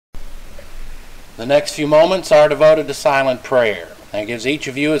The next few moments are devoted to silent prayer. That gives each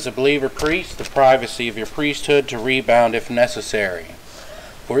of you as a believer priest the privacy of your priesthood to rebound if necessary.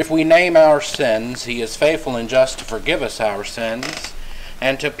 For if we name our sins, he is faithful and just to forgive us our sins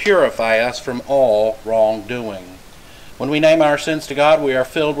and to purify us from all wrongdoing. When we name our sins to God, we are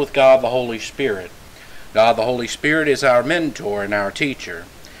filled with God the Holy Spirit. God the Holy Spirit is our mentor and our teacher,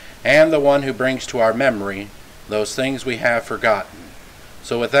 and the one who brings to our memory those things we have forgotten.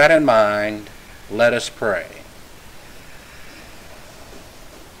 So with that in mind, let us pray.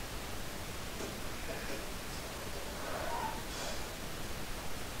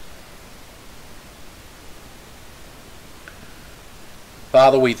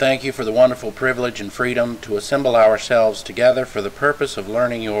 Father, we thank you for the wonderful privilege and freedom to assemble ourselves together for the purpose of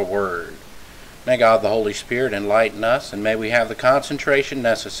learning your word. May God the Holy Spirit enlighten us, and may we have the concentration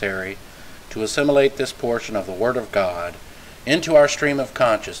necessary to assimilate this portion of the Word of God into our stream of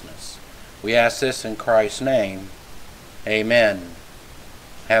consciousness. We ask this in Christ's name. Amen.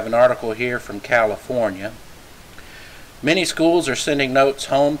 I have an article here from California. Many schools are sending notes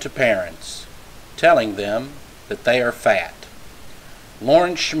home to parents, telling them that they are fat.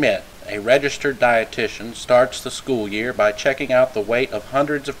 Lauren Schmidt, a registered dietitian, starts the school year by checking out the weight of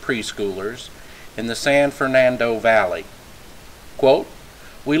hundreds of preschoolers in the San Fernando Valley. Quote,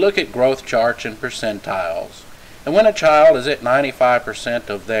 "We look at growth charts and percentiles, and when a child is at 95%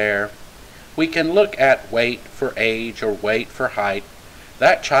 of their, we can look at weight for age or weight for height.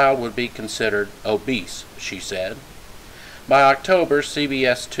 That child would be considered obese," she said. By October,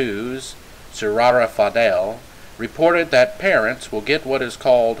 CBS 2's Sarara Fadel reported that parents will get what is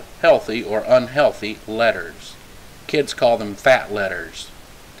called healthy or unhealthy letters. Kids call them fat letters.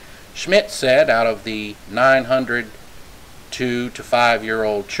 Schmidt said out of the 900 2 to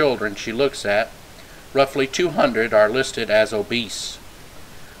 5-year-old children she looks at, roughly 200 are listed as obese.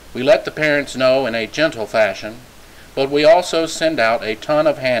 We let the parents know in a gentle fashion, but we also send out a ton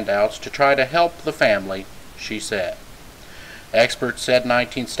of handouts to try to help the family, she said. Experts said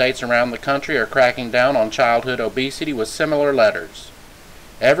 19 states around the country are cracking down on childhood obesity with similar letters.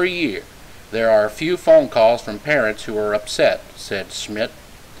 Every year, there are a few phone calls from parents who are upset, said Schmidt.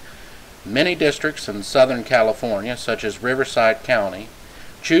 Many districts in Southern California, such as Riverside County,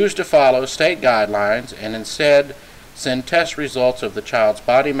 choose to follow state guidelines and instead send test results of the child's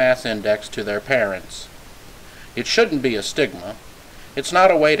body mass index to their parents. It shouldn't be a stigma. It's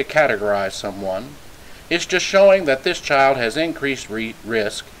not a way to categorize someone. It's just showing that this child has increased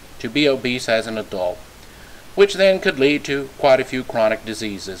risk to be obese as an adult, which then could lead to quite a few chronic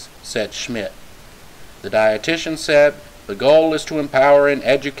diseases, said Schmidt. The dietitian said the goal is to empower and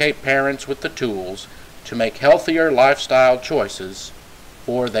educate parents with the tools to make healthier lifestyle choices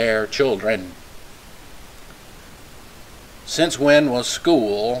for their children. Since when was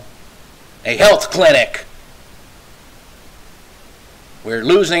school a health clinic? We're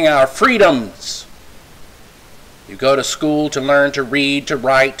losing our freedoms. You go to school to learn to read, to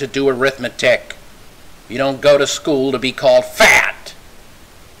write, to do arithmetic. You don't go to school to be called fat.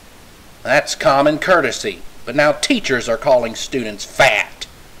 That's common courtesy. But now teachers are calling students fat.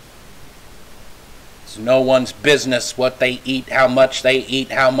 It's no one's business what they eat, how much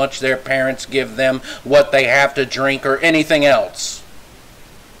their parents give them, what they have to drink, or anything else.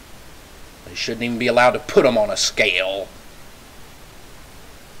 They shouldn't even be allowed to put them on a scale.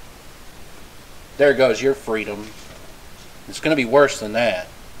 There goes your freedom. It's going to be worse than that.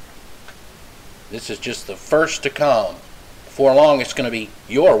 This is just the first to come. Before long, it's going to be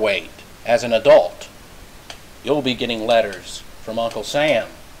your weight as an adult. You'll be getting letters from Uncle Sam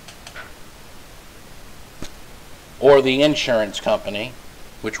or the insurance company,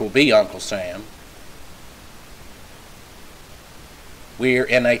 which will be Uncle Sam. We're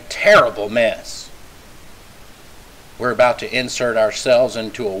in a terrible mess. We're about to insert ourselves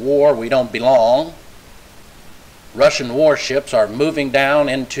into a war we don't belong. Russian warships are moving down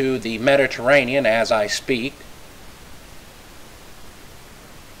into the Mediterranean as I speak.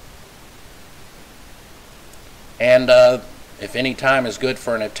 And if any time is good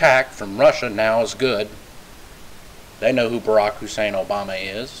for an attack from Russia, now is good. They know who Barack Hussein Obama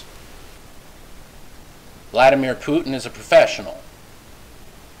is. Vladimir Putin is a professional.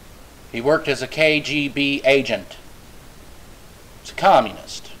 He worked as a KGB agent. He's a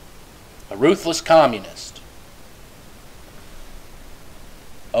communist. A ruthless communist.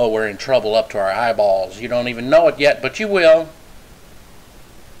 Oh, we're in trouble up to our eyeballs. You don't even know it yet, but you will.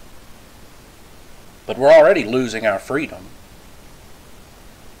 But we're already losing our freedom.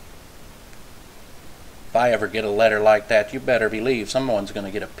 If I ever get a letter like that, you better believe someone's going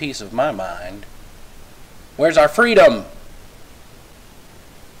to get a piece of my mind. Where's our freedom?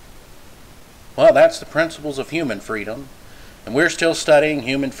 Well, that's the principles of human freedom, and we're still studying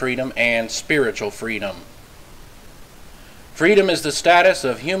human freedom and spiritual freedom. Freedom is the status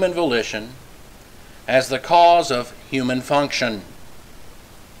of human volition as the cause of human function.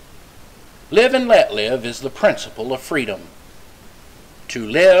 Live and let live is the principle of freedom. To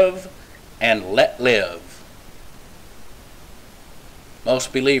live and let live.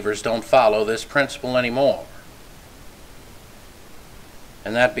 Most believers don't follow this principle anymore.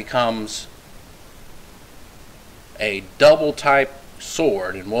 And that becomes a double-type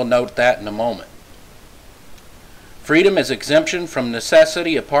sword, and we'll note that in a moment. Freedom is exemption from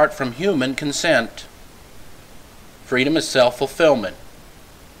necessity apart from human consent. Freedom is self-fulfillment.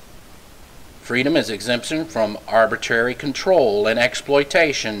 Freedom is exemption from arbitrary control and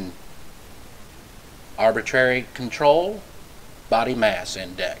exploitation. Arbitrary control, body mass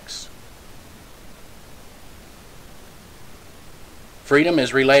index. Freedom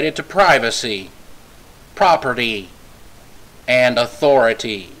is related to privacy, property, and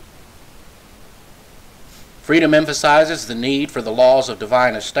authority. Freedom emphasizes the need for the laws of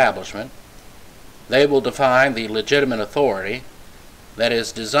divine establishment. They will define the legitimate authority that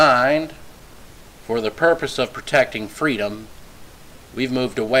is designed for the purpose of protecting freedom. We've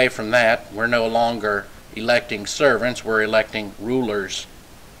moved away from that. We're no longer electing servants, we're electing rulers.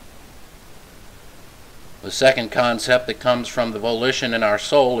 The second concept that comes from the volition in our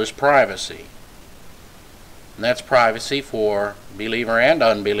soul is privacy. And that's privacy for believer and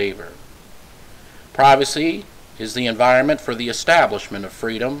unbeliever. Privacy is the environment for the establishment of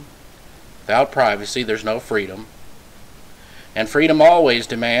freedom. Without privacy, there's no freedom. And freedom always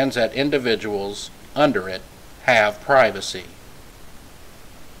demands that individuals under it have privacy.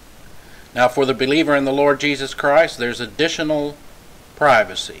 Now, for the believer in the Lord Jesus Christ, there's additional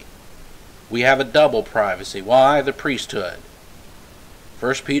privacy. We have a double privacy. Why? The priesthood.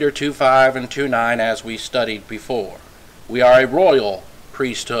 1 Peter 2:5 and 2:9, as we studied before. We are a royal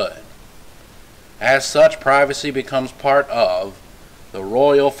priesthood. As such, privacy becomes part of the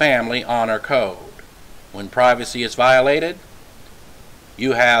royal family honor code. When privacy is violated,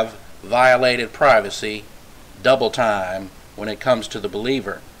 you have violated privacy double time when it comes to the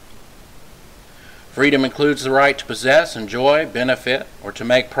believer. Freedom includes the right to possess, enjoy, benefit, or to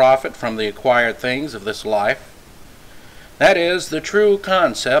make profit from the acquired things of this life. That is the true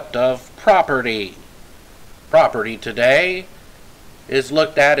concept of property. Property today is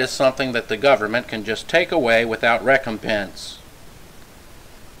looked at as something that the government can just take away without recompense.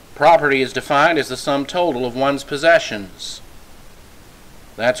 Property is defined as the sum total of one's possessions.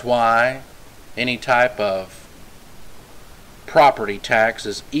 That's why any type of property tax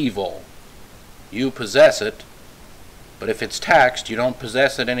is evil. You possess it, but if it's taxed, you don't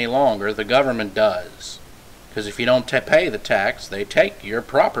possess it any longer. The government does. Because if you don't pay the tax, they take your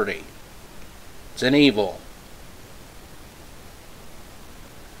property. It's an evil.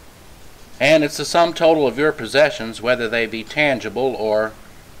 And it's the sum total of your possessions, whether they be tangible or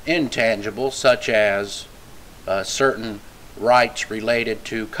intangible, such as certain rights related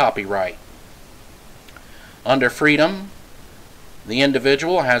to copyright. Under freedom, the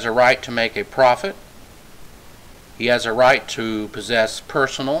individual has a right to make a profit. He has a right to possess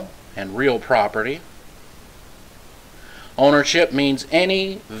personal and real property. Ownership means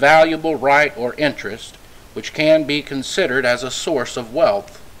any valuable right or interest which can be considered as a source of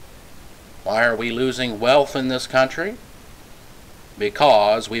wealth. Why are we losing wealth in this country?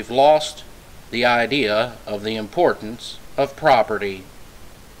 Because we've lost the idea of the importance of property.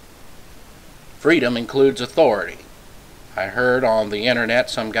 Freedom includes authority. I heard on the internet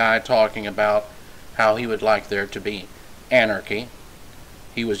some guy talking about how he would like there to be anarchy.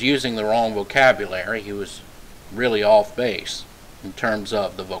 He was using the wrong vocabulary. He was really off base in terms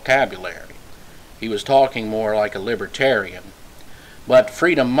of the vocabulary. He was talking more like a libertarian. But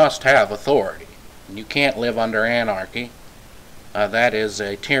freedom must have authority. You can't live under anarchy. That is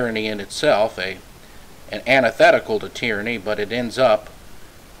a tyranny in itself, an antithetical to tyranny, but it ends up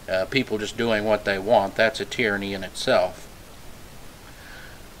people just doing what they want. That's a tyranny in itself.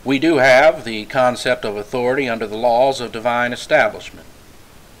 We do have the concept of authority under the laws of divine establishment.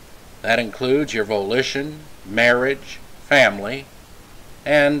 That includes your volition, marriage, family,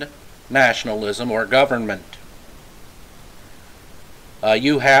 and nationalism or government.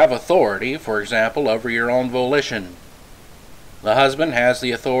 You have authority, for example, over your own volition. The husband has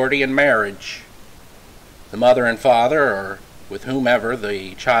the authority in marriage. The mother and father, or with whomever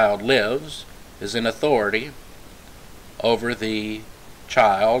the child lives, is in authority over the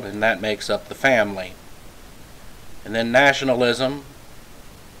child, and that makes up the family. And then nationalism,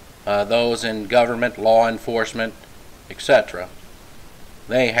 those in government, law enforcement, etc.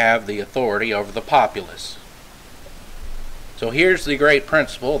 they have the authority over the populace. So here's the great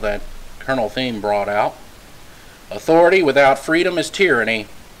principle that Colonel Thieme brought out. Authority without freedom is tyranny.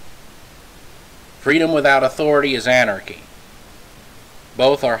 Freedom without authority is anarchy.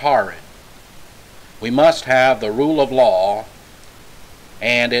 Both are horrid. We must have the rule of law,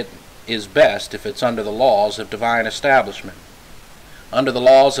 and it is best if it's under the laws of divine establishment. Under the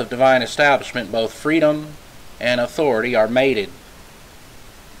laws of divine establishment, both freedom and authority are mated.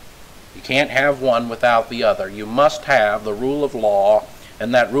 You can't have one without the other. You must have the rule of law,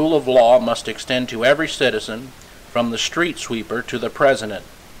 and that rule of law must extend to every citizen, from the street sweeper to the president.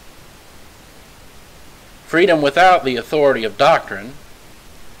 Freedom without the authority of doctrine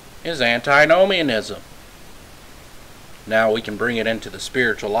is antinomianism. Now we can bring it into the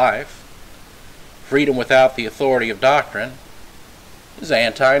spiritual life. Freedom without the authority of doctrine is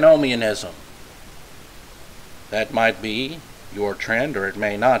antinomianism. That might be your trend, or it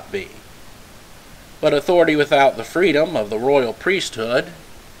may not be. But authority without the freedom of the royal priesthood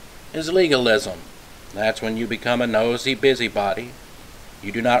is legalism. That's when you become a nosy busybody.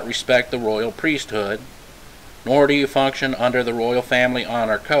 You do not respect the royal priesthood, nor do you function under the royal family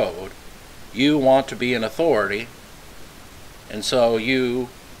honor code. You want to be an authority, and so you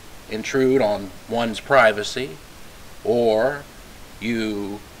intrude on one's privacy, or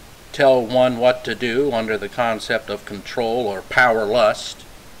you tell one what to do under the concept of control or power lust.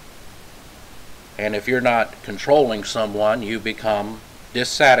 And if you're not controlling someone, you become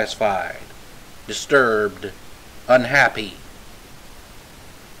dissatisfied, disturbed, unhappy.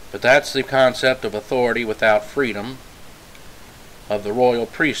 But that's the concept of authority without freedom of the royal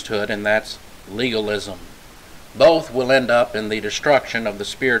priesthood, and that's legalism. Both will end up in the destruction of the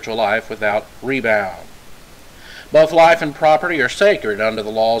spiritual life without rebound. Both life and property are sacred under the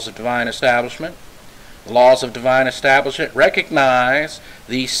laws of divine establishment. The laws of divine establishment recognize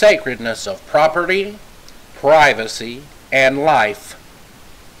the sacredness of property, privacy, and life.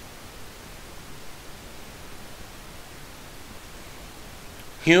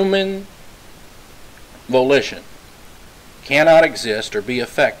 Human volition cannot exist or be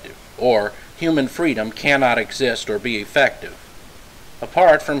effective, or human freedom cannot exist or be effective,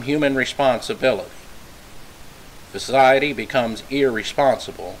 apart from human responsibility. If society becomes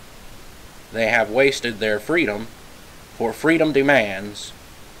irresponsible, they have wasted their freedom, for freedom demands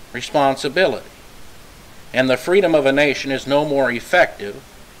responsibility. And the freedom of a nation is no more effective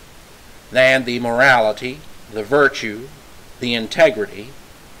than the morality, the virtue, the integrity,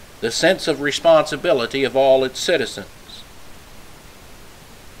 the sense of responsibility of all its citizens.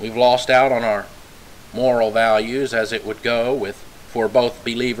 We've lost out on our moral values, as it would go for both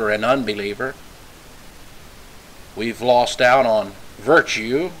believer and unbeliever. We've lost out on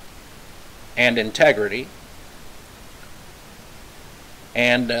virtue and integrity,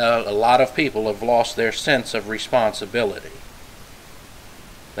 and a lot of people have lost their sense of responsibility.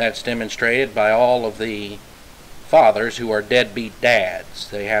 That's demonstrated by all of the fathers who are deadbeat dads.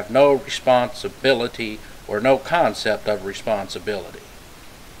 They have no responsibility or no concept of responsibility.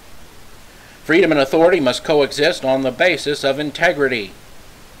 Freedom and authority must coexist on the basis of integrity.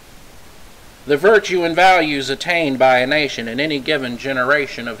 The virtue and values attained by a nation in any given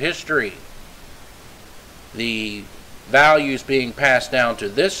generation of history, the values being passed down to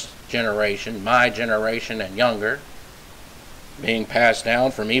this generation, my generation and younger, being passed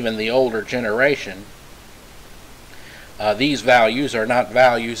down from even the older generation, these values are not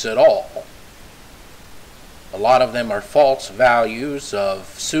values at all. A lot of them are false values of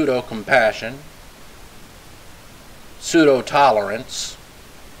pseudo-compassion, pseudo-tolerance,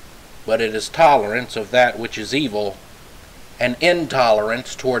 but it is tolerance of that which is evil and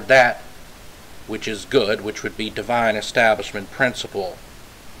intolerance toward that which is good, which would be divine establishment principle.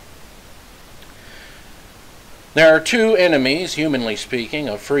 There are two enemies, humanly speaking,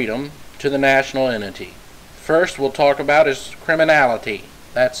 of freedom to the national entity. First we'll talk about is criminality.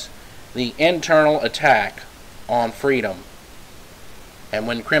 That's the internal attack on freedom. And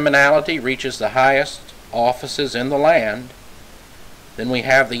when criminality reaches the highest offices in the land, then we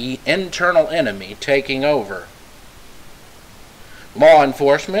have the internal enemy taking over. Law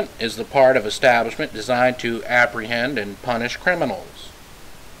enforcement is the part of establishment designed to apprehend and punish criminals.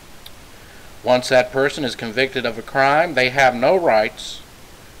 Once that person is convicted of a crime, they have no rights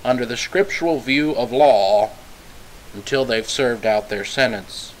under the scriptural view of law until they've served out their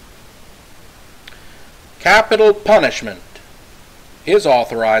sentence. Capital punishment is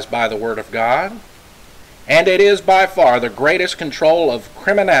authorized by the Word of God, and it is by far the greatest control of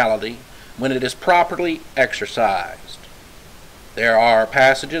criminality when it is properly exercised. There are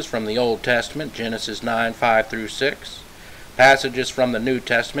passages from the Old Testament, Genesis 9:5 through 6, passages from the New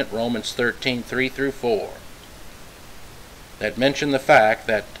Testament, Romans 13:3-4, that mention the fact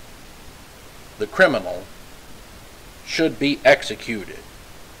that the criminal should be executed.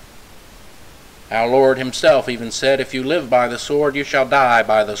 Our Lord himself even said, if you live by the sword, you shall die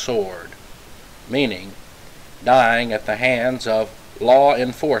by the sword, meaning dying at the hands of law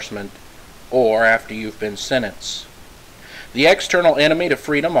enforcement or after you've been sentenced. The external enemy to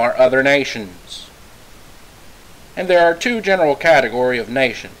freedom are other nations. And there are two general categories of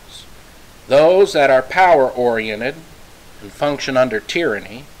nations: those that are power-oriented and function under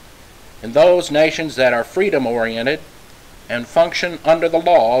tyranny, and those nations that are freedom-oriented and function under the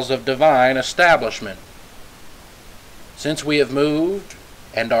laws of divine establishment. Since we have moved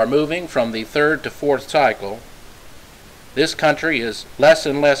and are moving from the third to fourth cycle, this country is less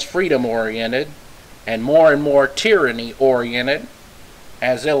and less freedom-oriented and more tyranny-oriented,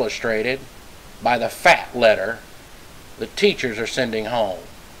 as illustrated by the fat letter the teachers are sending home.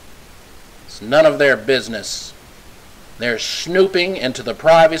 It's none of their business. They're snooping into the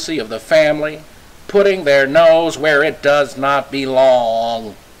privacy of the family, putting their nose where it does not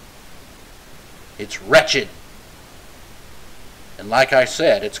belong. It's wretched. And like I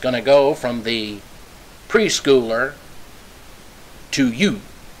said, it's going to go from the preschooler to you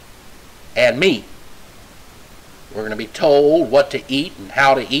and me. We're going to be told what to eat and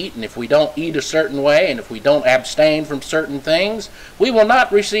how to eat, and if we don't eat a certain way and if we don't abstain from certain things, we will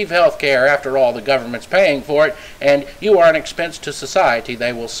not receive health care. After all, the government's paying for it, and you are an expense to society,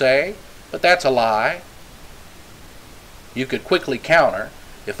 they will say. But that's a lie. You could quickly counter,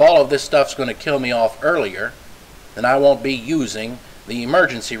 if all of this stuff's going to kill me off earlier, then I won't be using the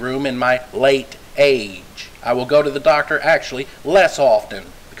emergency room in my late age. I will go to the doctor actually less often,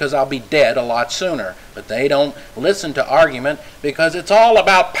 because I'll be dead a lot sooner. But they don't listen to argument because it's all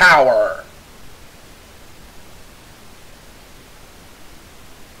about power.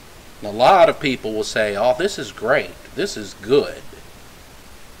 And a lot of people will say, oh, this is great, this is good.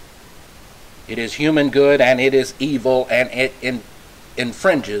 It is human good and it is evil, and it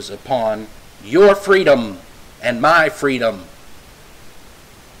infringes upon your freedom and my freedom.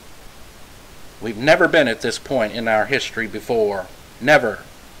 We've never been at this point in our history before. Never.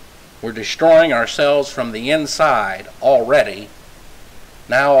 We're destroying ourselves from the inside already.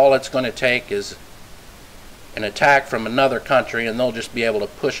 Now all it's going to take is an attack from another country, and they'll just be able to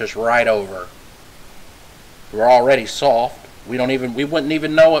push us right over. We're already soft. We wouldn't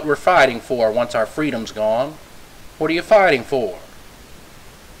even know what we're fighting for once our freedom's gone. What are you fighting for?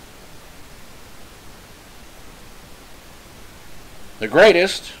 The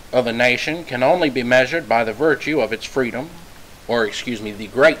greatest of a nation can only be measured by the virtue of its freedom, the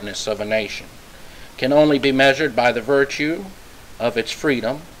greatness of a nation can only be measured by the virtue of its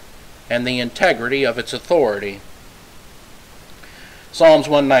freedom and the integrity of its authority. Psalms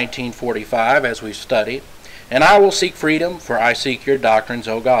 119:45, as we've studied, and I will seek freedom, for I seek your doctrines,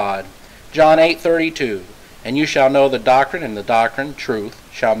 O God. John 8:32, and you shall know the doctrine, and the doctrine, truth,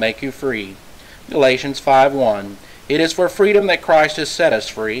 shall make you free. Galatians 5:1, it is for freedom that Christ has set us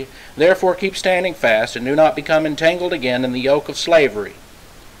free. Therefore keep standing fast, and do not become entangled again in the yoke of slavery.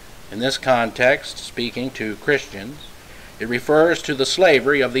 In this context, speaking to Christians, it refers to the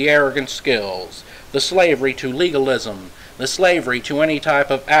slavery of the arrogant skills, the slavery to legalism, the slavery to any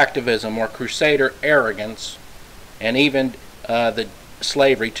type of activism or crusader arrogance, and even the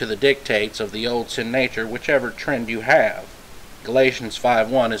slavery to the dictates of the old sin nature, whichever trend you have. Galatians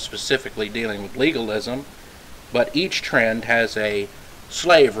 5:1 is specifically dealing with legalism, but each trend has a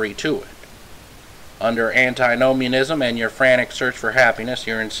slavery to it. Under antinomianism and your frantic search for happiness,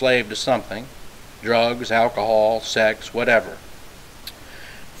 you're enslaved to something: drugs, alcohol, sex, whatever.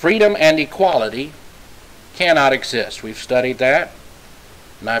 Freedom and equality cannot exist. We've studied that,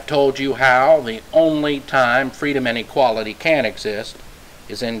 and I've told you how the only time freedom and equality can exist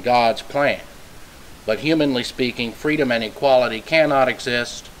is in God's plan. But humanly speaking, freedom and equality cannot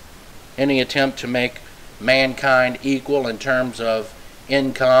exist. Any attempt to make mankind equal in terms of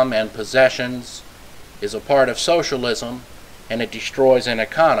income and possessions is a part of socialism, and it destroys an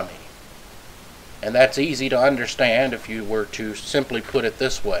economy. And that's easy to understand if you were to simply put it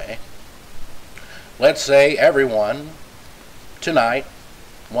this way. Let's say everyone tonight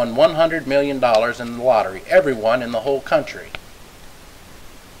won $100 million in the lottery. Everyone in the whole country.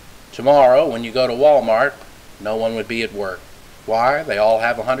 Tomorrow, when you go to Walmart, no one would be at work. Why? They all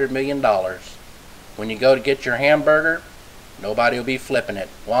have $100 million. When you go to get your hamburger, nobody will be flipping it.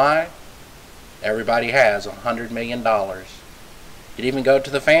 Why? Everybody has $100 million. You'd even go to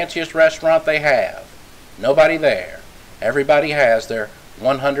the fanciest restaurant they have. Nobody there. Everybody has their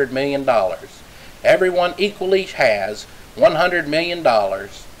 $100 million. Everyone equally has $100 million,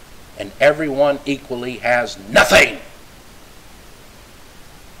 and everyone equally has nothing.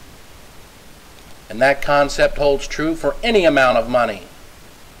 And that concept holds true for any amount of money.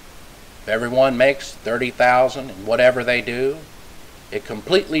 If everyone makes $30,000 in whatever they do, it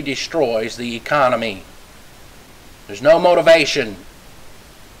completely destroys the economy. There's no motivation.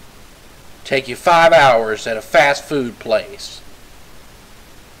 Take you 5 hours at a fast food place.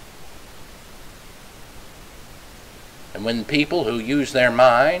 And when people who use their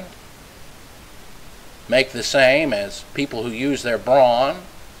mind make the same as people who use their brawn,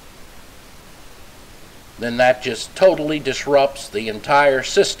 then that just totally disrupts the entire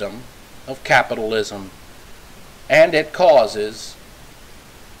system of capitalism. And it causes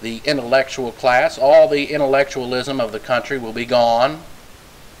the intellectual class, all the intellectualism of the country will be gone.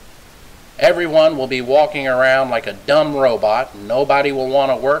 Everyone will be walking around like a dumb robot. Nobody will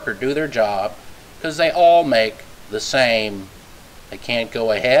want to work or do their job because they all make the same. They can't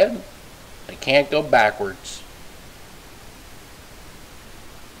go ahead. They can't go backwards.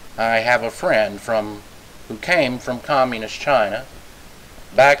 I have a friend who came from communist China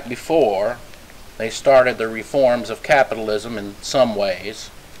back before they started the reforms of capitalism in some ways,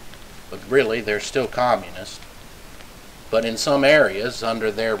 but really they're still communist. But in some areas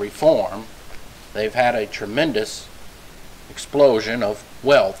under their reform, they've had a tremendous explosion of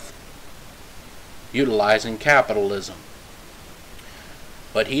wealth utilizing capitalism.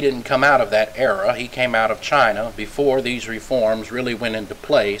 But he didn't come out of that era. He came out of China before these reforms really went into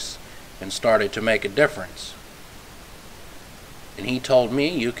place and started to make a difference. And he told me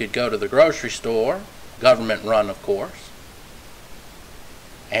you could go to the grocery store, government run of course,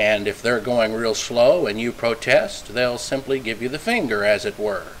 and if they're going real slow and you protest, they'll simply give you the finger, as it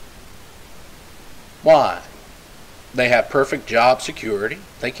were. Why? They have perfect job security.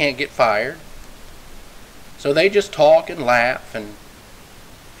 They can't get fired. So they just talk and laugh, and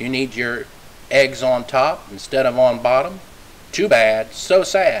if you need your eggs on top instead of on bottom, too bad, so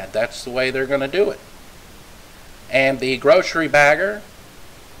sad. That's the way they're going to do it. And the grocery bagger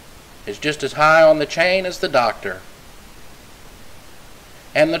is just as high on the chain as the doctor.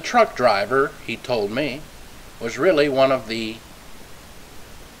 And the truck driver, he told me, was really one of the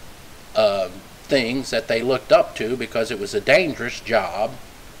things that they looked up to because it was a dangerous job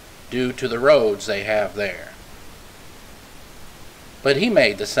due to the roads they have there. But he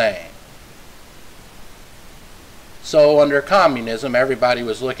made the same. So under communism, everybody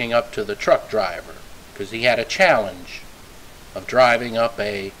was looking up to the truck driver because he had a challenge of driving up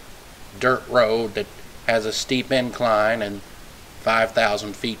a dirt road that has a steep incline and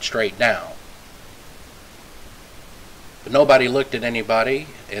 5,000 feet straight down. But nobody looked at anybody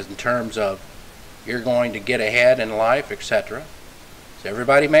in terms of you're going to get ahead in life, etc. So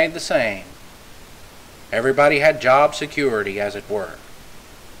everybody made the same. Everybody had job security, as it were.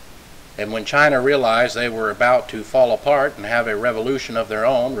 And when China realized they were about to fall apart and have a revolution of their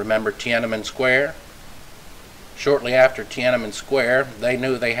own, remember Tiananmen Square? Shortly after Tiananmen Square, they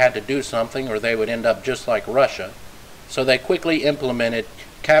knew they had to do something or they would end up just like Russia. So they quickly implemented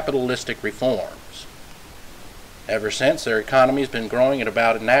capitalistic reforms. Ever since, their economy has been growing at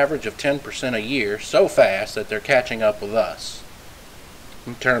about an average of 10% a year, so fast that they're catching up with us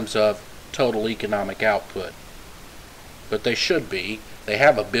in terms of total economic output. But they should be. They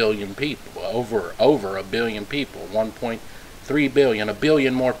have a billion people, over a billion people, 1.3 billion, a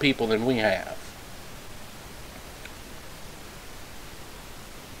billion more people than we have.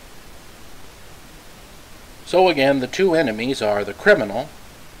 So again, the two enemies are the criminal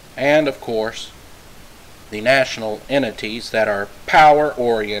and, of course, the national entities that are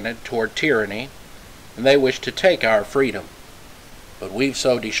power-oriented toward tyranny, and they wish to take our freedom. But we've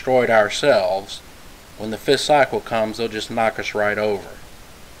so destroyed ourselves, when the fifth cycle comes, they'll just knock us right over.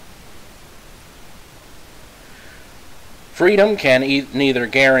 Freedom can neither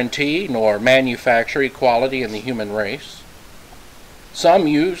guarantee nor manufacture equality in the human race. Some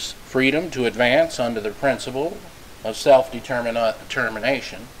use freedom to advance under the principle of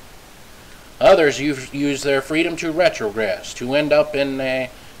self-determination. Others use their freedom to retrogress, to end up in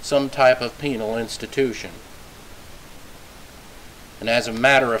some type of penal institution. And as a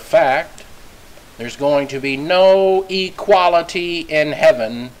matter of fact, there's going to be no equality in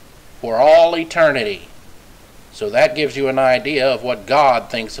heaven for all eternity. So that gives you an idea of what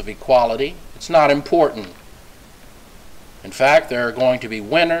God thinks of equality. It's not important. In fact, there are going to be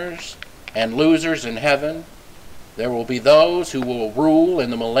winners and losers in heaven. There will be those who will rule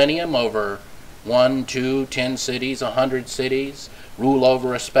in the millennium over 1, 2, 10 cities, 100 cities, rule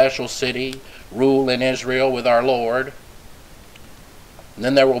over a special city, rule in Israel with our Lord. And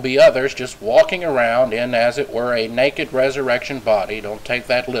then there will be others just walking around in, as it were, a naked resurrection body. Don't take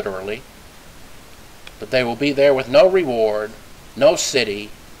that literally. But they will be there with no reward, no city,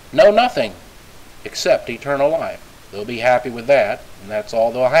 no nothing, except eternal life. They'll be happy with that, and that's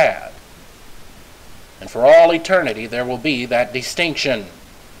all they'll have. And for all eternity, there will be that distinction.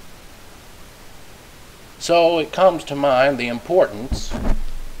 So it comes to mind the importance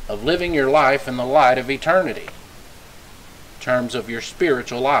of living your life in the light of eternity, in terms of your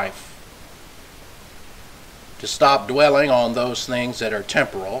spiritual life. To stop dwelling on those things that are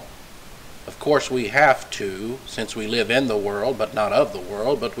temporal. Of course we have to, since we live in the world, but not of the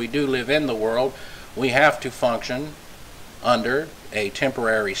world, but we do live in the world. We have to function under a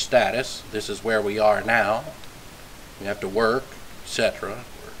temporary status. This is where we are now. We have to work, etc.,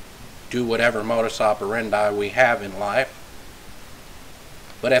 do whatever modus operandi we have in life.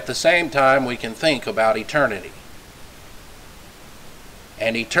 But at the same time, we can think about eternity.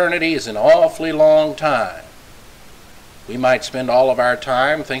 And eternity is an awfully long time. We might spend all of our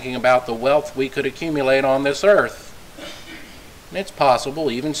time thinking about the wealth we could accumulate on this earth. And it's possible,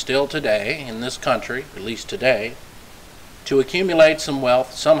 even still today, in this country, at least today, to accumulate some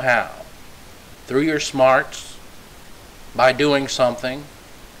wealth somehow, through your smarts, by doing something.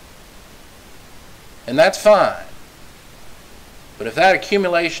 And that's fine. But if that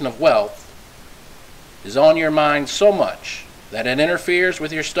accumulation of wealth is on your mind so much that it interferes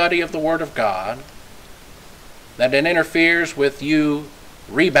with your study of the Word of God, that it interferes with you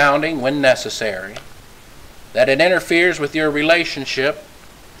rebounding when necessary, that it interferes with your relationship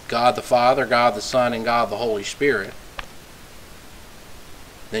with God the Father, God the Son, and God the Holy Spirit,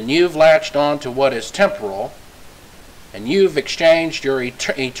 then you've latched on to what is temporal, and you've exchanged your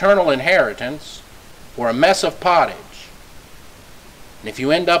eternal inheritance for a mess of pottage. And if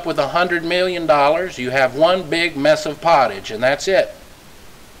you end up with $100 million, you have one big mess of pottage, and that's it.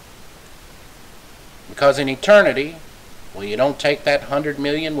 Because in eternity, well, you don't take that 100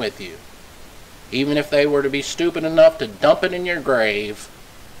 million with you. Even if they were to be stupid enough to dump it in your grave,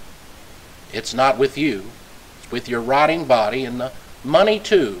 it's not with you. It's with your rotting body, and the money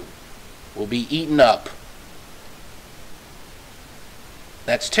too will be eaten up.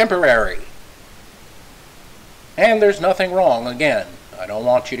 That's temporary. And there's nothing wrong, again. I don't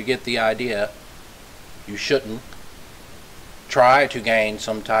want you to get the idea you shouldn't try to gain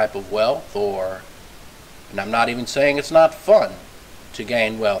some type of wealth, and I'm not even saying it's not fun to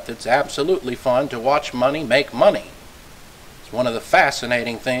gain wealth. It's absolutely fun to watch money make money. It's one of the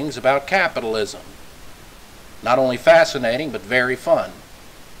fascinating things about capitalism. Not only fascinating, but very fun.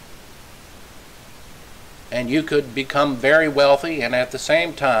 And you could become very wealthy and at the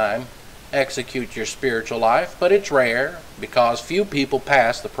same time execute your spiritual life, but it's rare because few people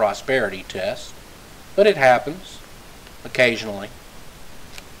pass the prosperity test. But it happens occasionally.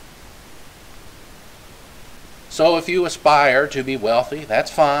 So if you aspire to be wealthy,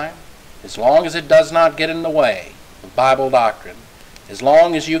 that's fine, as long as it does not get in the way of Bible doctrine, as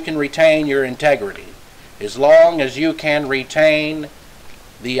long as you can retain your integrity, as long as you can retain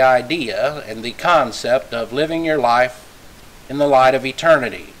the idea and the concept of living your life in the light of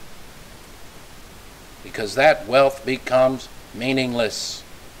eternity. Because that wealth becomes meaningless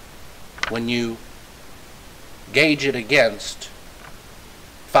when you gauge it against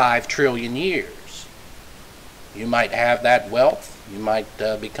 5 trillion years. You might have that wealth, you might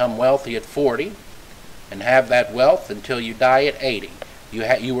become wealthy at 40 and have that wealth until you die at 80.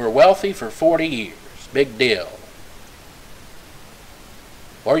 You were wealthy for 40 years, big deal.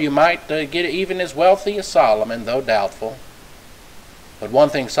 Or you might get even as wealthy as Solomon, though doubtful. But one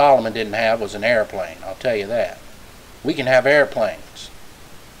thing Solomon didn't have was an airplane, I'll tell you that. We can have airplanes.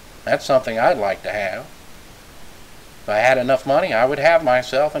 That's something I'd like to have. If I had enough money, I would have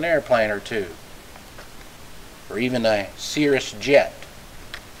myself an airplane or two. Or even a Cirrus jet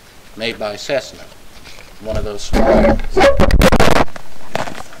made by Cessna. One of those small ones.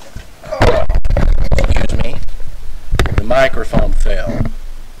 Excuse me. The microphone fell.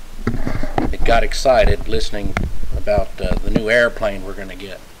 It got excited listening about the new airplane we're going to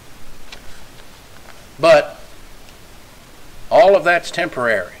get. But all of that's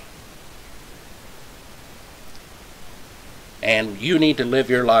temporary. And you need to live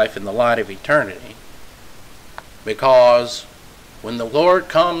your life in the light of eternity, because when the Lord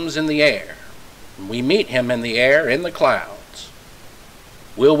comes in the air, and we meet him in the air, in the clouds,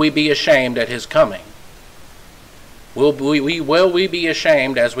 will we be ashamed at his coming? Will we be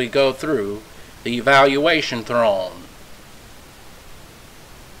ashamed as we go through the evaluation throne?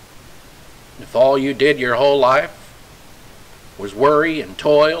 If all you did your whole life was worry and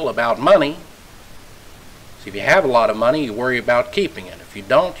toil about money, See, if you have a lot of money, you worry about keeping it. If you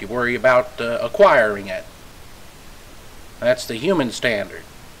don't, you worry about acquiring it. That's the human standard.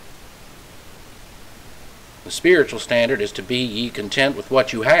 The spiritual standard is to be ye content with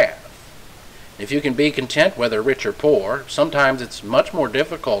what you have. If you can be content whether rich or poor, sometimes it's much more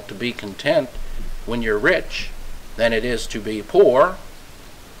difficult to be content when you're rich than it is to be poor,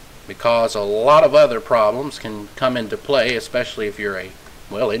 because a lot of other problems can come into play, especially if you're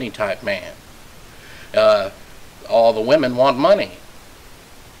any type man. All the women want money.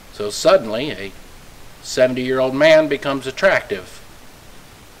 So suddenly a 70-year-old man becomes attractive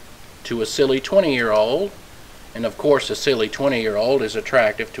to a silly 20-year-old, and of course a silly 20-year-old is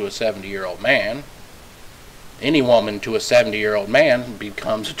attractive to a 70-year-old man. Any woman to a 70-year-old man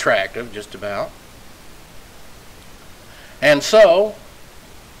becomes attractive, just about. And so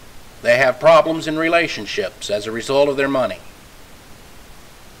they have problems in relationships as a result of their money.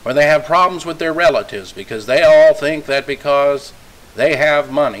 Or they have problems with their relatives because they all think that because they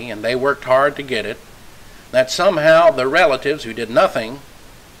have money and they worked hard to get it, that somehow the relatives who did nothing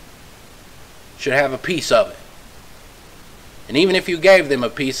should have a piece of it. And even if you gave them a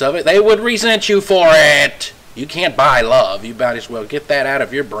piece of it, they would resent you for it. You can't buy love. You might as well get that out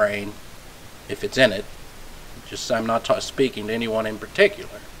of your brain, if it's in it. I'm not speaking to anyone in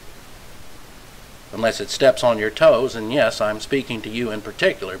particular. Unless it steps on your toes, and yes, I'm speaking to you in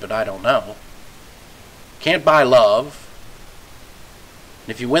particular, but I don't know. Can't buy love.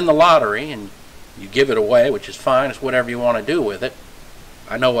 And if you win the lottery and you give it away, which is fine, it's whatever you want to do with it.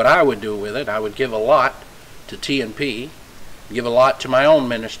 I know what I would do with it. I would give a lot to T&P, give a lot to my own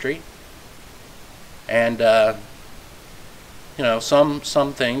ministry, and some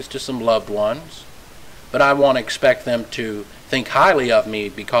things to some loved ones. But I won't expect them to think highly of me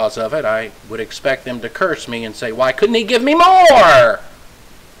because of it. I would expect them to curse me and say, "Why couldn't he give me more?"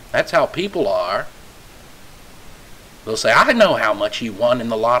 That's how people are. They'll say, "I know how much he won in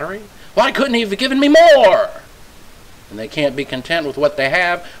the lottery. Why couldn't he have given me more?" And they can't be content with what they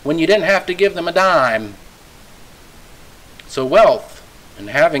have when you didn't have to give them a dime. So wealth and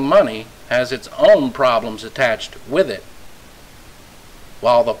having money has its own problems attached with it,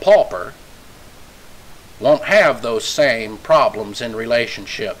 while the pauper won't have those same problems in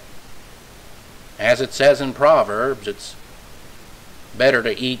relationship. As it says in Proverbs, it's better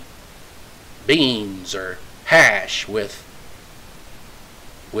to eat beans or hash with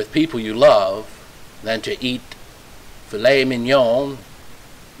people you love than to eat filet mignon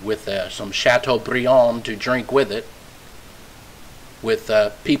with some Chateaubriand to drink with it, with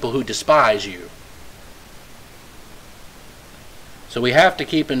people who despise you. So we have to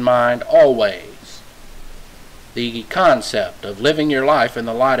keep in mind always the concept of living your life in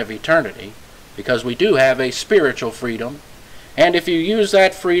the light of eternity, because we do have a spiritual freedom, and if you use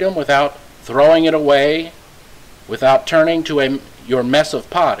that freedom without throwing it away, without turning to your mess of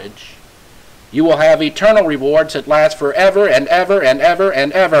pottage, you will have eternal rewards that last forever and ever and ever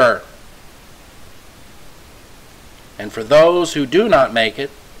and ever. And for those who do not make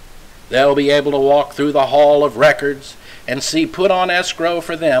it, they'll be able to walk through the hall of records and see put on escrow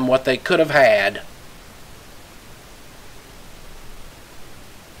for them what they could have had.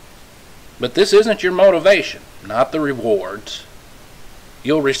 But this isn't your motivation, not the rewards.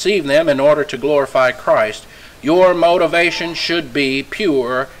 You'll receive them in order to glorify Christ. Your motivation should be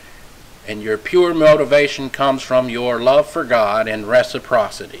pure, and your pure motivation comes from your love for God and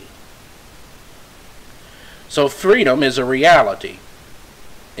reciprocity. So freedom is a reality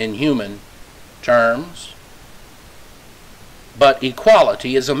in human terms, but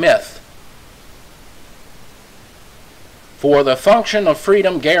equality is a myth. For the function of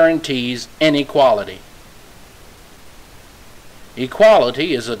freedom guarantees inequality.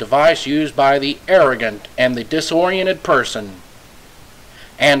 Equality is a device used by the arrogant and the disoriented person.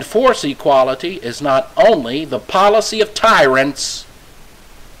 And force equality is not only the policy of tyrants,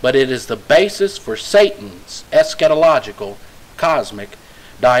 but it is the basis for Satan's eschatological, cosmic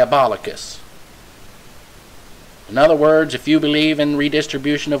diabolicus. In other words, if you believe in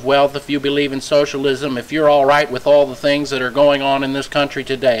redistribution of wealth, if you believe in socialism, if you're all right with all the things that are going on in this country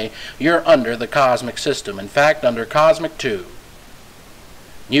today, you're under the cosmic system. In fact, under cosmic 2.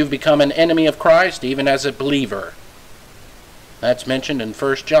 You've become an enemy of Christ even as a believer. That's mentioned in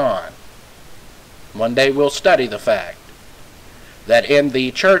 1 John. One day we'll study the fact that in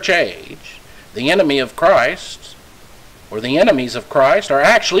the church age, the enemy of Christ, or the enemies of Christ, are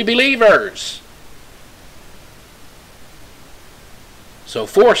actually believers. So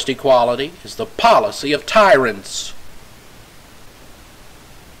forced equality is the policy of tyrants.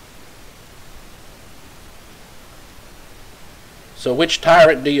 So which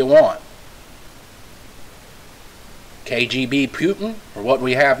tyrant do you want? KGB Putin or what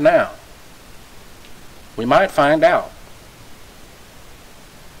we have now? We might find out.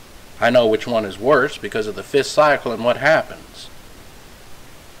 I know which one is worse because of the fifth cycle and what happens.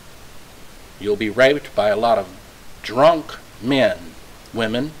 You'll be raped by a lot of drunk men,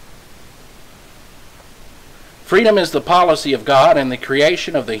 women. Freedom is the policy of God and the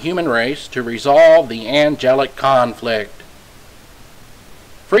creation of the human race to resolve the angelic conflict.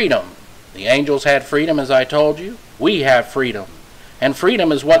 Freedom. The angels had freedom, as I told you. We have freedom. And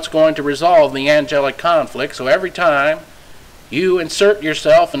freedom is what's going to resolve the angelic conflict. So every time you insert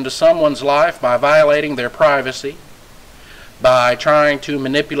yourself into someone's life by violating their privacy, by trying to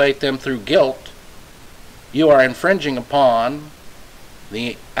manipulate them through guilt, you are infringing upon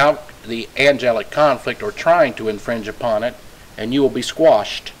the angelic conflict, or trying to infringe upon it, and you will be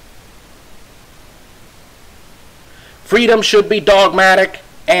squashed. Freedom should be dogmatic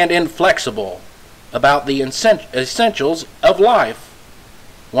and inflexible about the essentials of life.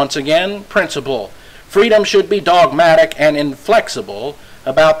 Once again, principle. Freedom should be dogmatic and inflexible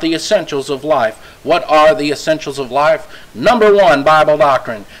about the essentials of life. What are the essentials of life? Number one, Bible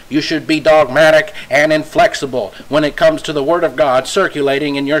doctrine. You should be dogmatic and inflexible when it comes to the Word of God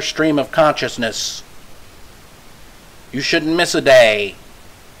circulating in your stream of consciousness. You shouldn't miss a day.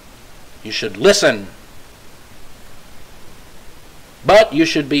 You should listen. But you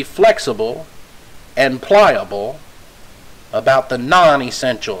should be flexible and pliable about the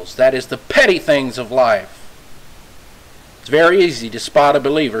non-essentials, that is, the petty things of life. It's very easy to spot a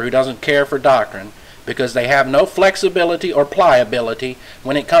believer who doesn't care for doctrine because they have no flexibility or pliability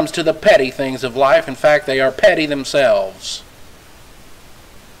when it comes to the petty things of life. In fact, they are petty themselves.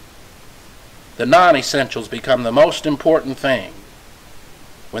 The non-essentials become the most important thing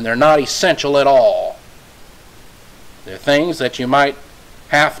when they're not essential at all. They're things that you might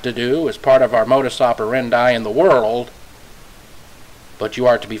have to do as part of our modus operandi in the world, but you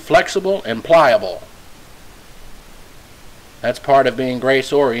are to be flexible and pliable. That's part of being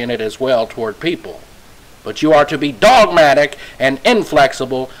grace-oriented as well toward people. But you are to be dogmatic and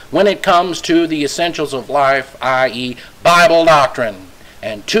inflexible when it comes to the essentials of life, i.e. Bible doctrine.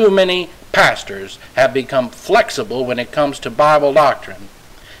 And too many pastors have become flexible when it comes to Bible doctrine,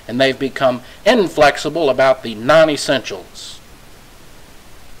 and they've become inflexible about the non-essentials.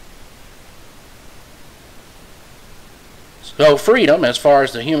 So freedom, as far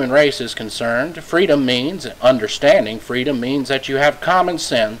as the human race is concerned, freedom means, understanding freedom means that you have common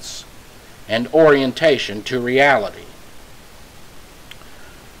sense and orientation to reality.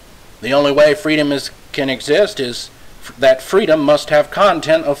 The only way freedom can exist is that freedom must have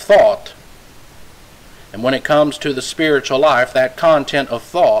content of thought. And when it comes to the spiritual life, that content of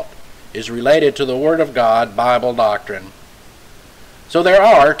thought is related to the Word of God, Bible doctrine. So there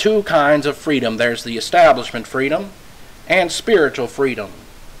are two kinds of freedom. There's the establishment freedom and spiritual freedom.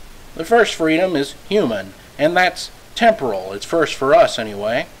 The first freedom is human, and that's temporal. It's first for us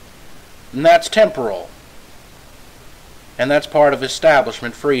anyway, and that's temporal. And that's part of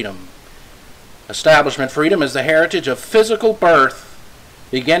establishment freedom. Establishment freedom is the heritage of physical birth,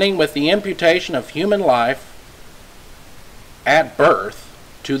 beginning with the imputation of human life at birth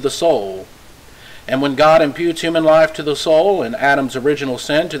to the soul. And when God imputes human life to the soul in Adam's original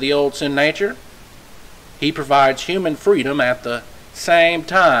sin to the old sin nature, He provides human freedom at the same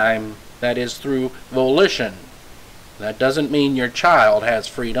time, that is through volition. That doesn't mean your child has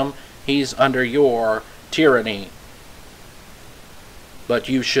freedom. He's under your tyranny. But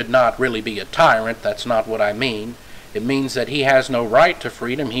you should not really be a tyrant. That's not what I mean. It means that he has no right to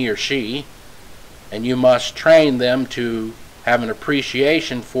freedom, he or she, and you must train them to have an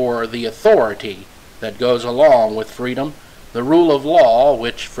appreciation for the authority that goes along with freedom, the rule of law,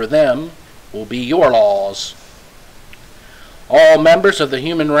 which for them will be your laws. All members of the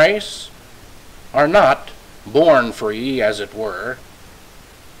human race are not born free, as it were,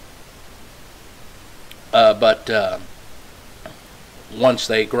 but once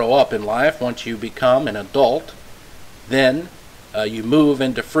they grow up in life, once you become an adult, then you move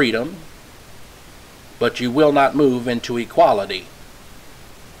into freedom, but you will not move into equality.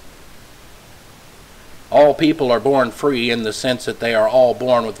 All people are born free in the sense that they are all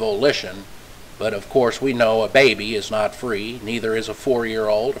born with volition, but of course we know a baby is not free, neither is a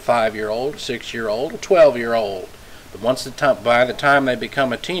 4-year-old, a 5-year-old, a 6-year-old, a 12-year-old. But by the time they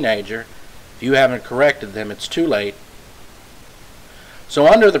become a teenager, if you haven't corrected them, it's too late. So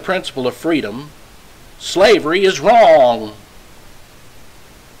under the principle of freedom, slavery is wrong.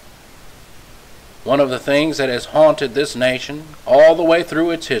 One of the things that has haunted this nation all the way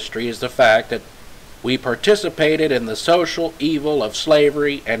through its history is the fact that we participated in the social evil of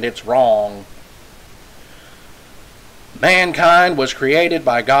slavery, and it's wrong. Mankind was created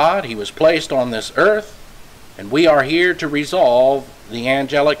by God. He was placed on this earth, and we are here to resolve the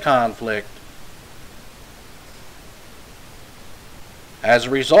angelic conflict. As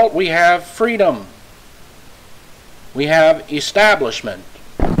a result, we have freedom. We have establishment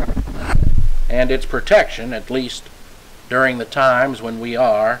and its protection, at least during the times when we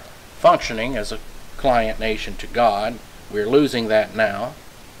are functioning as a client nation to God. We're losing that now.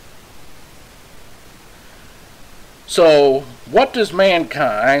 So, what does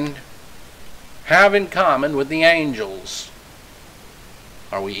mankind have in common with the angels?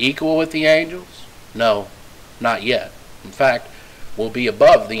 Are we equal with the angels? No, not yet. In fact, we'll be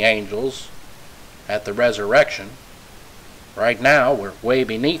above the angels at the resurrection. Right now, we're way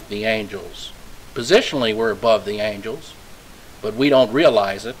beneath the angels. Positionally, we're above the angels, but we don't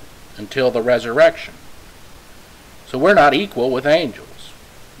realize it until the resurrection. So we're not equal with angels.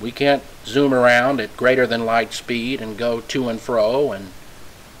 We can't zoom around at greater than light speed and go to and fro, and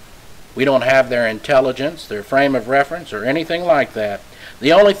we don't have their intelligence, their frame of reference, or anything like that.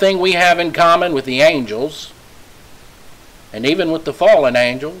 The only thing we have in common with the angels, and even with the fallen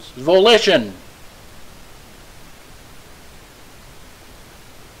angels, is volition.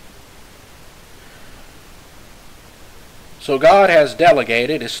 So God has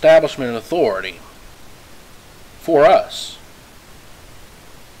delegated establishment authority for us,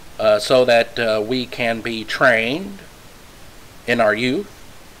 so that we can be trained in our youth,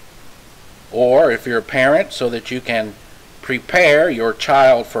 or if you're a parent, so that you can prepare your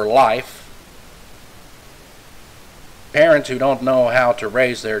child for life. Parents who don't know how to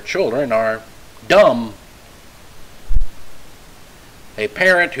raise their children are dumb. A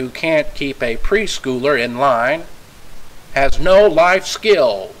parent who can't keep a preschooler in line has no life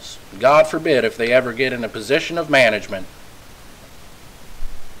skills. God forbid if they ever get in a position of management.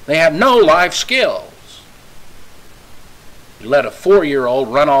 They have no life skills. You let a 4-year-old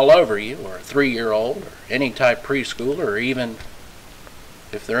run all over you, or a 3-year-old, or any type preschooler, or even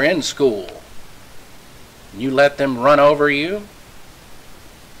if they're in school, and you let them run over you,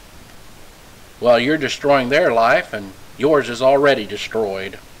 well, you're destroying their life, and yours is already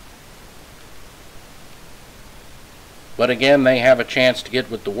destroyed. But again, they have a chance to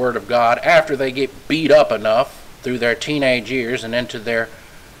get with the Word of God after they get beat up enough through their teenage years and into their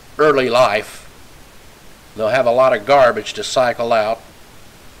early life. They'll have a lot of garbage to cycle out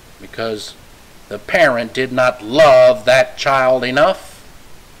because the parent did not love that child enough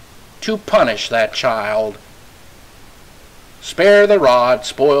to punish that child. Spare the rod,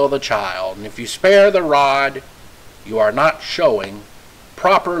 spoil the child. And if you spare the rod, you are not showing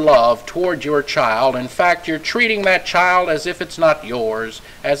proper love toward your child. In fact, you're treating that child as if it's not yours,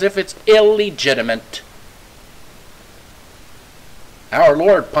 as if it's illegitimate. Our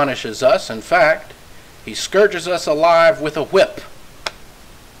Lord punishes us. In fact, He scourges us alive with a whip.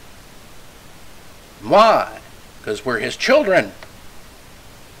 Why? Because we're His children.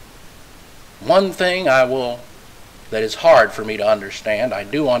 One thing that is hard for me to understand, I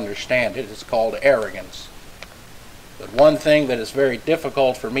do understand it, it's called arrogance. But one thing that is very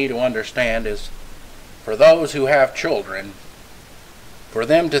difficult for me to understand is for those who have children, for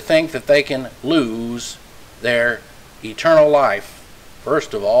them to think that they can lose their eternal life.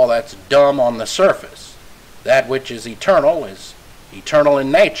 First of all, that's dumb on the surface. That which is eternal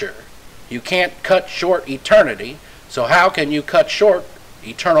in nature. You can't cut short eternity, so how can you cut short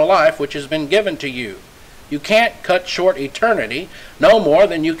eternal life which has been given to you? You can't cut short eternity no more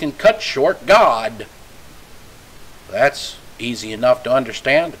than you can cut short God. That's easy enough to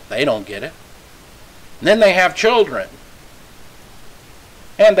understand. They don't get it. And then they have children.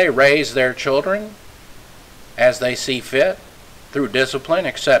 And they raise their children as they see fit, through discipline,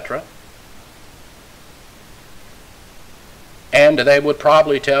 etc. And they would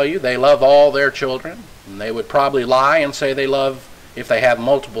probably tell you they love all their children. And they would probably lie and say they love, if they have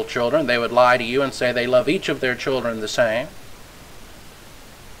multiple children, they would lie to you and say they love each of their children the same.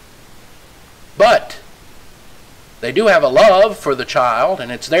 But they do have a love for the child,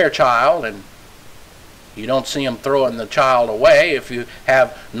 and it's their child, and you don't see them throwing the child away if you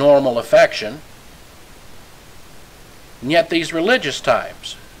have normal affection. And yet these religious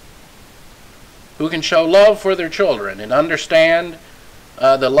types who can show love for their children and understand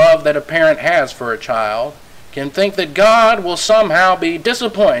the love that a parent has for a child can think that God will somehow be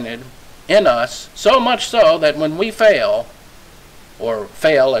disappointed in us, so much so that when we fail, or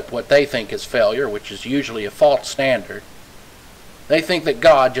fail at what they think is failure, which is usually a false standard, they think that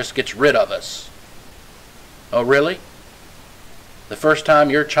God just gets rid of us. Oh, really? The first time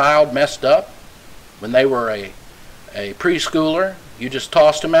your child messed up, when they were a preschooler, you just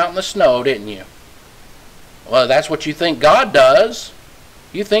tossed them out in the snow, didn't you? Well, that's what you think God does.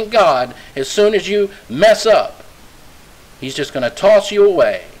 You think God, as soon as you mess up, He's just going to toss you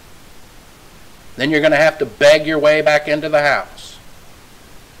away. Then you're going to have to beg your way back into the house.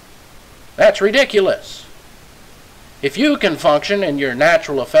 That's ridiculous. If you can function in your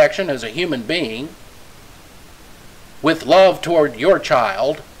natural affection as a human being, with love toward your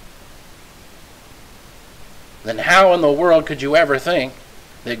child, then how in the world could you ever think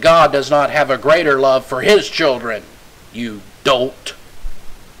that God does not have a greater love for His children? You dolt.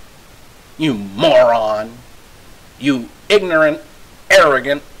 You moron. You ignorant,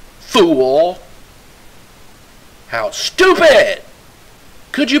 arrogant fool. How stupid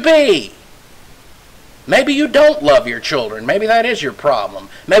could you be? Maybe you don't love your children. Maybe that is your problem.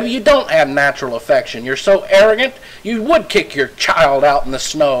 Maybe you don't have natural affection. You're so arrogant, you would kick your child out in the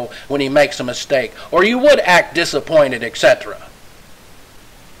snow when he makes a mistake, or you would act disappointed, etc.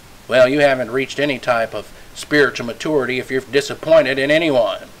 Well, you haven't reached any type of spiritual maturity if you're disappointed in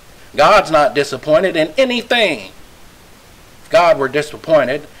anyone. God's not disappointed in anything. If God were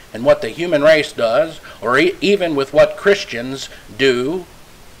disappointed in what the human race does, or even with what Christians do,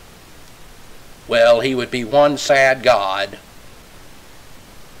 well, He would be one sad God.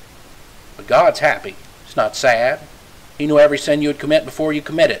 But God's happy. He's not sad. He knew every sin you would commit before you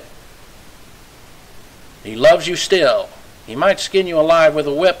commit it. He loves you still. He might skin you alive with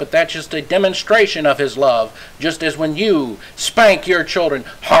a whip, but that's just a demonstration of His love. Just as when you spank your children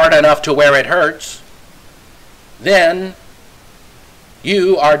hard enough to where it hurts, then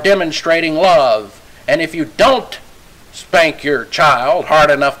you are demonstrating love. And if you don't spank your child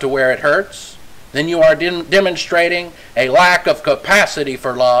hard enough to where it hurts, then you are demonstrating a lack of capacity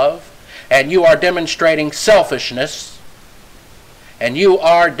for love, and you are demonstrating selfishness, and you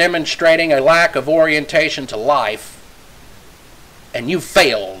are demonstrating a lack of orientation to life, and you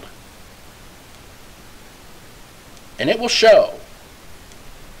failed. And it will show.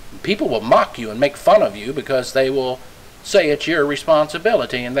 People will mock you and make fun of you because they will say it's your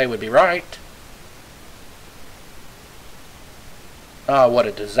responsibility, and they would be right. Ah, what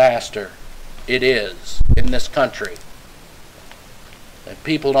a disaster it is in this country that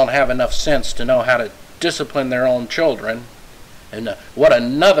people don't have enough sense to know how to discipline their own children. And what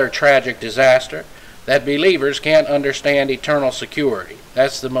another tragic disaster that believers can't understand eternal security.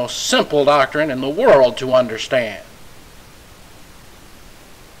 That's the most simple doctrine in the world to understand.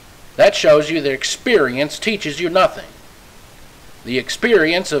 That shows you that experience teaches you nothing. The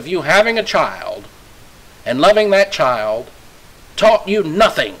experience of you having a child and loving that child taught you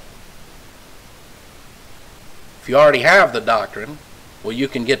nothing. If you already have the doctrine, well, you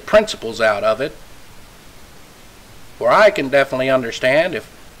can get principles out of it. For I can definitely understand,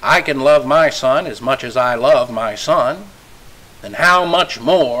 if I can love my son as much as I love my son, then how much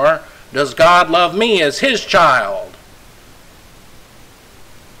more does God love me as His child?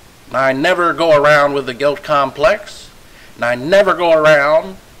 And I never go around with the guilt complex, and I never go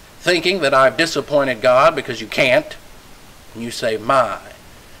around thinking that I've disappointed God, because you can't. And you say, my,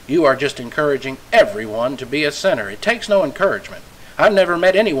 you are just encouraging everyone to be a sinner. It takes no encouragement. I've never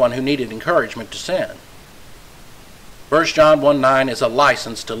met anyone who needed encouragement to sin. 1 John 1:9 is a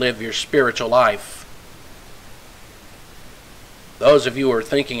license to live your spiritual life. Those of you who are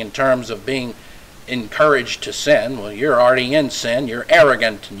thinking in terms of being encouraged to sin, well, you're already in sin. You're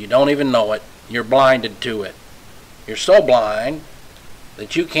arrogant and you don't even know it. You're blinded to it. You're so blind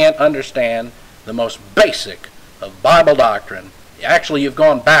that you can't understand the most basic of Bible doctrine. Actually, you've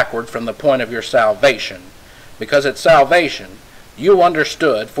gone backward from the point of your salvation, because at salvation you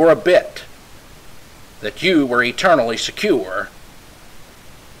understood for a bit that you were eternally secure.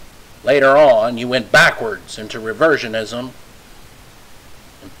 Later on, you went backwards into reversionism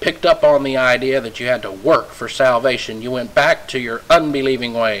and picked up on the idea that you had to work for salvation. You went back to your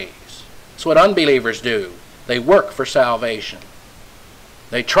unbelieving ways. That's what unbelievers do. They work for salvation.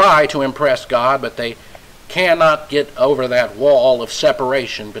 They try to impress God, but they cannot get over that wall of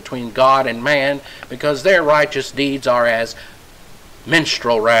separation between God and man, because their righteous deeds are as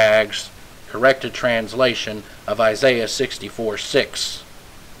minstrel rags, corrected translation of Isaiah 64:6.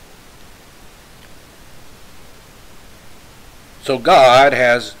 So God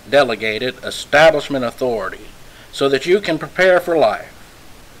has delegated establishment authority so that you can prepare for life,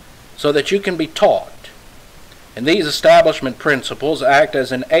 so that you can be taught. And these establishment principles act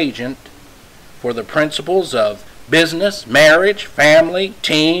as an agent for the principles of business, marriage, family,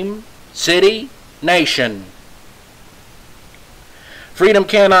 team, city, nation. Freedom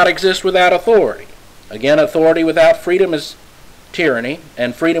cannot exist without authority. Again, authority without freedom is tyranny,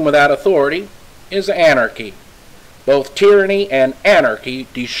 and freedom without authority is anarchy. Both tyranny and anarchy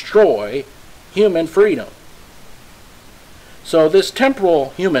destroy human freedom. So this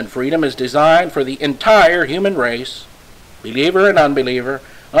temporal human freedom is designed for the entire human race, believer and unbeliever,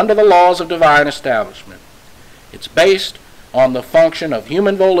 under the laws of divine establishment. It's based on the function of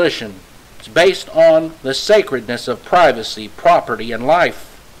human volition. It's based on the sacredness of privacy, property, and life.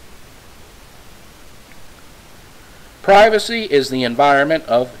 Privacy is the environment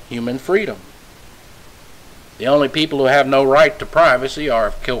of human freedom. The only people who have no right to privacy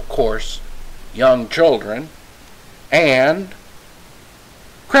are, of course, young children and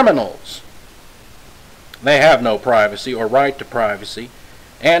criminals. They have no privacy or right to privacy.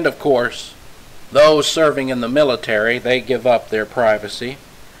 And, of course, those serving in the military, they give up their privacy.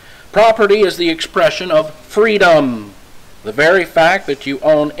 Property is the expression of freedom. The very fact that you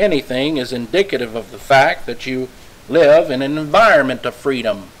own anything is indicative of the fact that you live in an environment of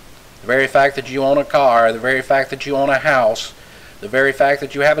freedom. The very fact that you own a car, the very fact that you own a house, the very fact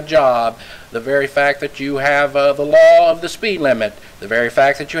that you have a job, the very fact that you have the law of the speed limit, the very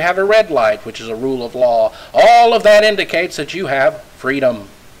fact that you have a red light, which is a rule of law, all of that indicates that you have freedom.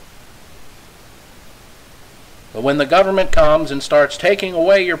 But when the government comes and starts taking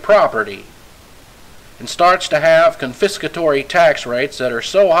away your property and starts to have confiscatory tax rates that are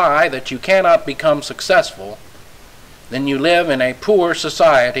so high that you cannot become successful, then you live in a poor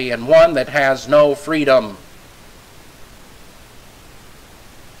society and one that has no freedom.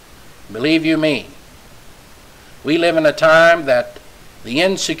 Believe you me, we live in a time that the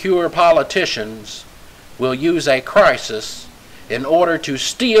insecure politicians will use a crisis in order to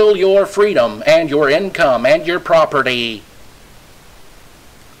steal your freedom and your income and your property.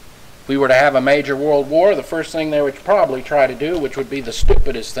 If we were to have a major world war, the first thing they would probably try to do, which would be the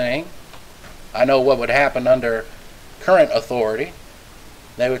stupidest thing, I know what would happen under current authority,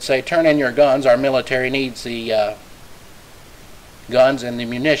 they would say, turn in your guns, our military needs the guns and the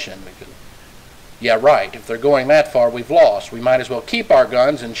munition. Because, yeah, right, if they're going that far, we've lost. We might as well keep our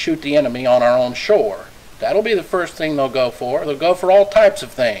guns and shoot the enemy on our own shore. That'll be the first thing they'll go for. They'll go for all types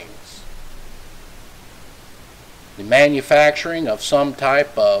of things. The manufacturing of some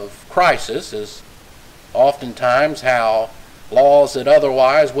type of crisis is oftentimes how laws that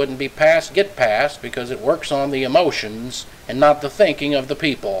otherwise wouldn't be passed get passed, because it works on the emotions and not the thinking of the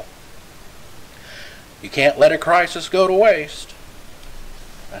people. You can't let a crisis go to waste.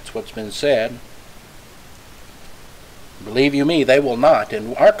 That's what's been said. Believe you me, they will not.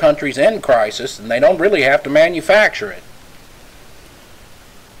 And our country's in crisis, and they don't really have to manufacture it.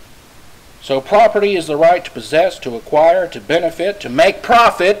 So property is the right to possess, to acquire, to benefit, to make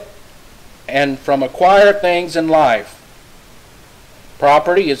profit, and from acquired things in life.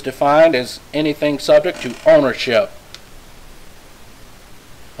 Property is defined as anything subject to ownership.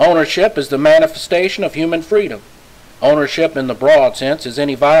 Ownership is the manifestation of human freedom. Ownership in the broad sense is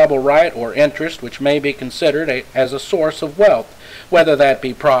any viable right or interest which may be considered as a source of wealth, whether that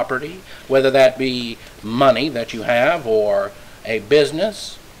be property, whether that be money that you have, or a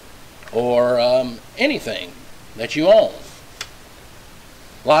business, or anything that you own.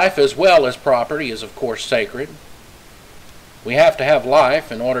 Life as well as property is of course sacred. We have to have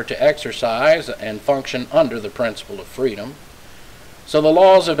life in order to exercise and function under the principle of freedom. So the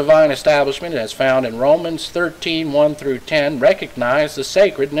laws of divine establishment, as found in Romans 13, 1 through 10, recognize the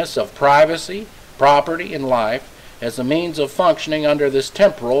sacredness of privacy, property, and life as a means of functioning under this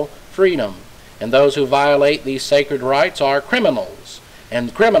temporal freedom. And those who violate these sacred rights are criminals.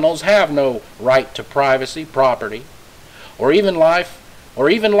 And criminals have no right to privacy, property, or even life,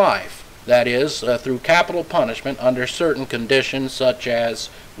 that is, through capital punishment under certain conditions such as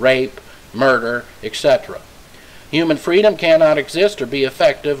rape, murder, etc. Human freedom cannot exist or be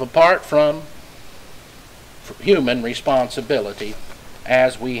effective apart from human responsibility,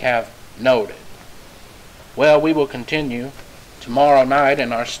 as we have noted. Well, we will continue tomorrow night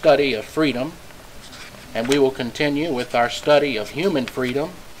in our study of freedom, and we will continue with our study of human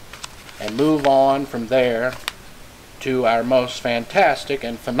freedom and move on from there to our most fantastic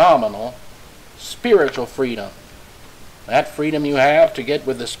and phenomenal spiritual freedom. That freedom you have to get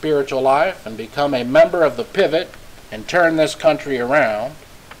with the spiritual life and become a member of the pivot and turn this country around,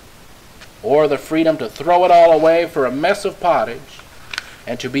 or the freedom to throw it all away for a mess of pottage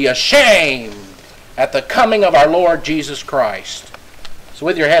and to be ashamed at the coming of our Lord Jesus Christ. So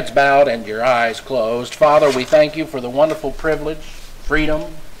with your heads bowed and your eyes closed, Father, we thank you for the wonderful privilege,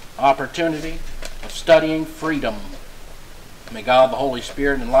 freedom, opportunity of studying freedom. May God the Holy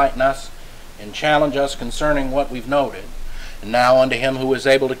Spirit enlighten us and challenge us concerning what we've noted. And now unto him who is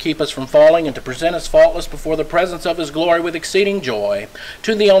able to keep us from falling and to present us faultless before the presence of his glory with exceeding joy,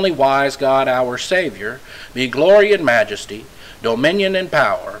 to the only wise God our Savior, be glory and majesty, dominion and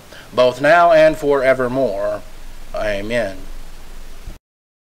power, both now and forevermore. Amen.